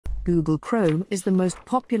Google Chrome is the most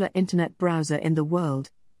popular internet browser in the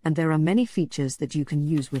world, and there are many features that you can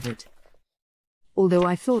use with it. Although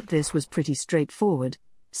I thought this was pretty straightforward,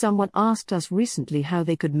 someone asked us recently how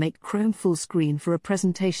they could make Chrome full screen for a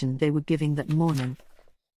presentation they were giving that morning.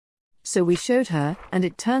 So we showed her, and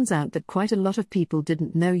it turns out that quite a lot of people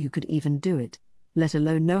didn't know you could even do it, let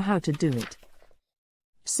alone know how to do it.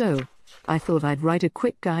 So, I thought I'd write a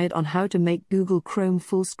quick guide on how to make Google Chrome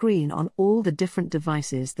full screen on all the different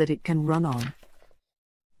devices that it can run on.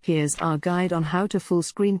 Here's our guide on how to full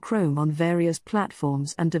screen Chrome on various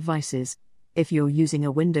platforms and devices. If you're using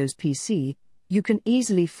a Windows PC, you can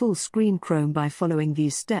easily full screen Chrome by following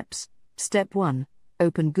these steps. Step 1.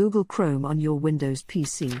 Open Google Chrome on your Windows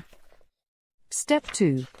PC. Step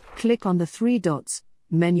 2. Click on the three dots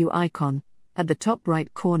menu icon at the top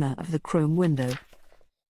right corner of the Chrome window.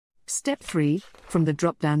 Step 3. From the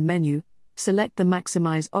drop-down menu, select the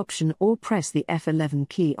Maximize option or press the F11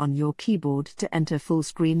 key on your keyboard to enter full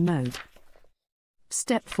screen mode.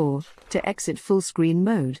 Step 4. To exit full screen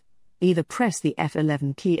mode, either press the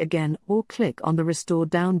F11 key again or click on the Restore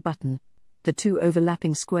Down button, the two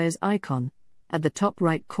overlapping squares icon, at the top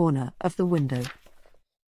right corner of the window.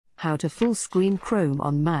 How to full screen Chrome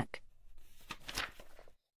on Mac.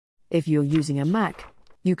 If you're using a Mac,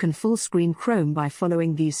 you can full screen Chrome by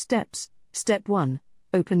following these steps. Step 1.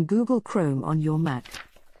 Open Google Chrome on your Mac.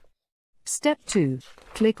 Step 2.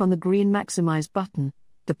 Click on the green Maximize button,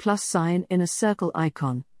 the plus sign in a circle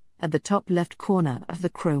icon, at the top left corner of the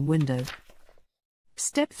Chrome window.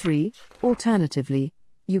 Step 3. Alternatively,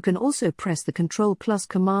 you can also press the Ctrl plus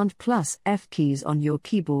Command plus F keys on your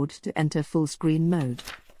keyboard to enter full screen mode.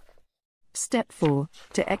 Step 4.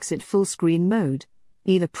 To exit full screen mode,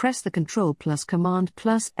 either press the Ctrl plus Command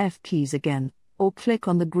plus F keys again, or click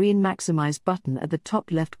on the green Maximize button at the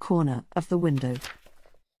top left corner of the window.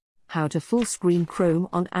 How to full screen Chrome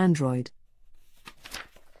on Android.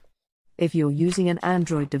 If you're using an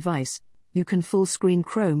Android device, you can full screen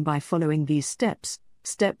Chrome by following these steps.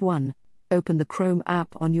 Step 1. Open the Chrome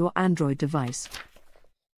app on your Android device.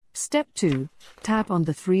 Step 2. Tap on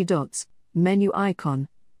the three dots menu icon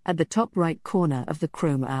at the top right corner of the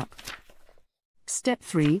Chrome app. Step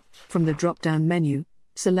 3. From the drop-down menu,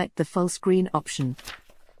 select the full screen option.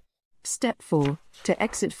 Step 4. To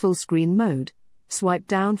exit full screen mode, swipe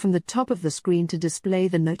down from the top of the screen to display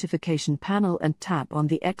the notification panel and tap on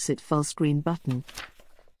the Exit Full Screen button.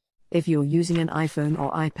 If you're using an iPhone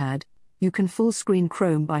or iPad, you can full screen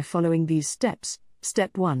Chrome by following these steps.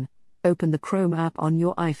 Step 1. Open the Chrome app on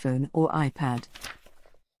your iPhone or iPad.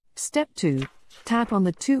 Step 2. Tap on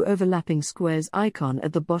the two overlapping squares icon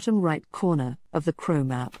at the bottom right corner of the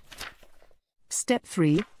Chrome app. Step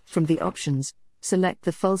 3. From the options, select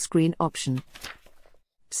the full screen option.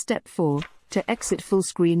 Step 4. To exit full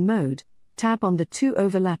screen mode, tap on the two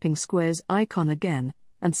overlapping squares icon again,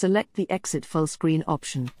 and select the Exit Full Screen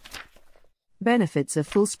option. Benefits of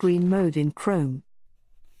full screen mode in Chrome.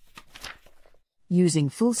 Using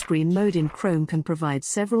full screen mode in Chrome can provide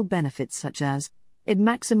several benefits, such as it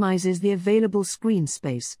maximizes the available screen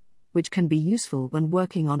space, which can be useful when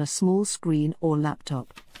working on a small screen or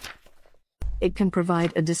laptop. It can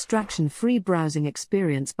provide a distraction-free browsing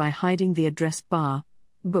experience by hiding the address bar,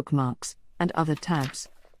 bookmarks, and other tabs.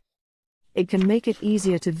 It can make it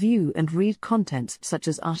easier to view and read content such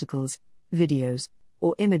as articles, videos,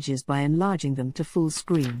 or images by enlarging them to full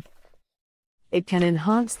screen. It can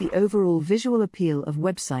enhance the overall visual appeal of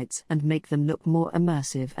websites and make them look more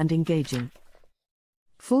immersive and engaging.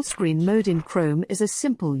 Full screen mode in Chrome is a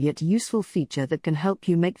simple yet useful feature that can help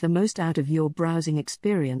you make the most out of your browsing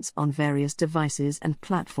experience on various devices and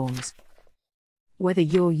platforms. Whether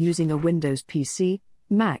you're using a Windows PC,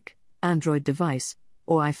 Mac, Android device,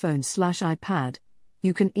 or iPhone/iPad,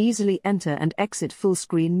 you can easily enter and exit full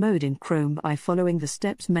screen mode in Chrome by following the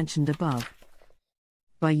steps mentioned above.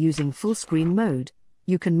 By using full screen mode,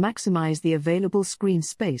 you can maximize the available screen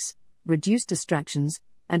space, reduce distractions,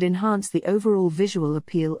 and enhance the overall visual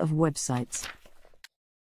appeal of websites.